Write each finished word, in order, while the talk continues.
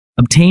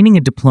Obtaining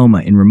a diploma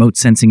in remote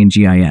sensing and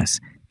GIS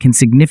can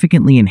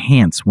significantly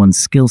enhance one's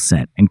skill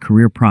set and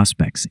career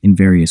prospects in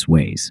various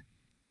ways.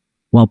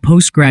 While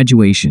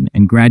post-graduation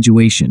and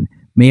graduation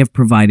may have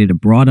provided a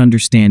broad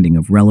understanding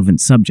of relevant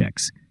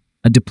subjects,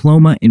 a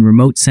diploma in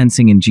remote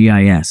sensing and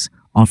GIS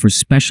offers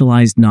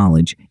specialized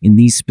knowledge in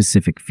these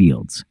specific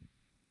fields.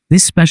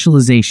 This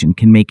specialization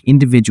can make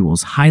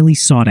individuals highly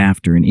sought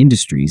after in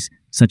industries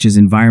such as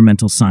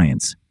environmental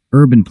science,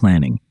 urban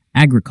planning,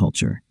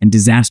 agriculture, and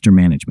disaster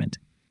management.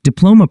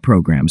 Diploma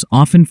programs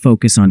often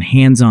focus on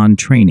hands-on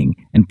training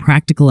and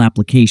practical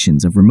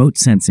applications of remote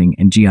sensing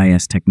and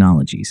GIS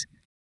technologies.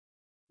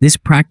 This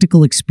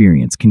practical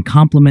experience can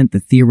complement the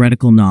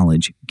theoretical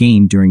knowledge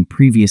gained during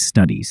previous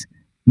studies,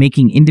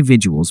 making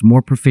individuals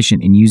more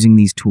proficient in using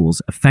these tools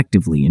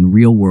effectively in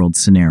real-world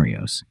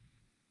scenarios.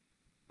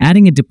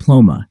 Adding a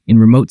diploma in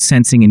remote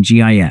sensing and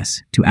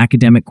GIS to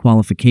academic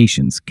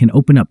qualifications can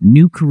open up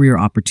new career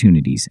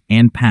opportunities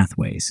and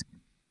pathways.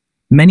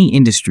 Many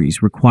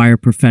industries require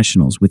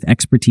professionals with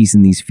expertise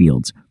in these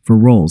fields for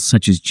roles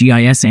such as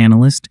GIS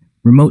analyst,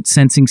 remote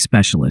sensing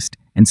specialist,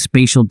 and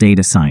spatial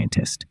data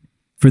scientist.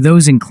 For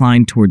those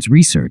inclined towards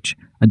research,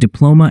 a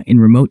diploma in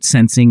remote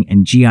sensing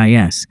and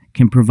GIS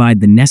can provide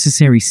the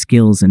necessary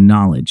skills and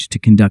knowledge to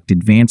conduct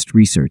advanced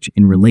research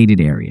in related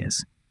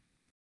areas.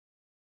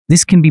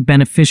 This can be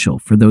beneficial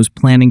for those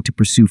planning to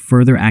pursue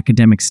further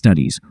academic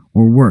studies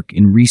or work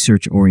in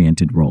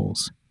research-oriented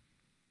roles.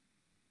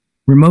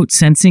 Remote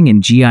sensing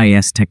and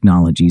GIS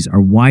technologies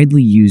are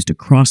widely used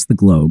across the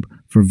globe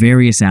for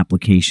various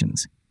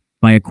applications.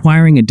 By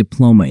acquiring a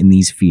diploma in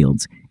these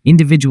fields,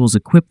 individuals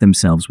equip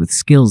themselves with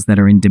skills that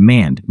are in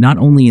demand not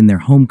only in their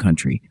home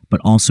country,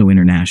 but also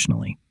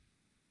internationally.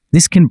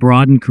 This can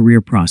broaden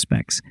career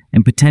prospects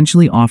and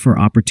potentially offer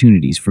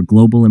opportunities for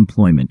global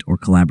employment or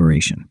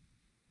collaboration.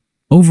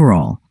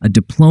 Overall, a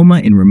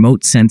diploma in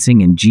remote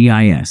sensing and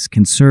GIS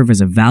can serve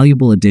as a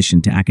valuable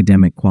addition to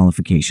academic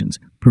qualifications,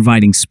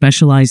 providing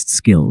specialized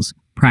skills,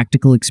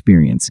 practical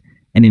experience,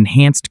 and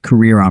enhanced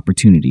career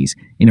opportunities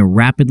in a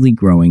rapidly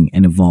growing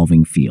and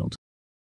evolving field.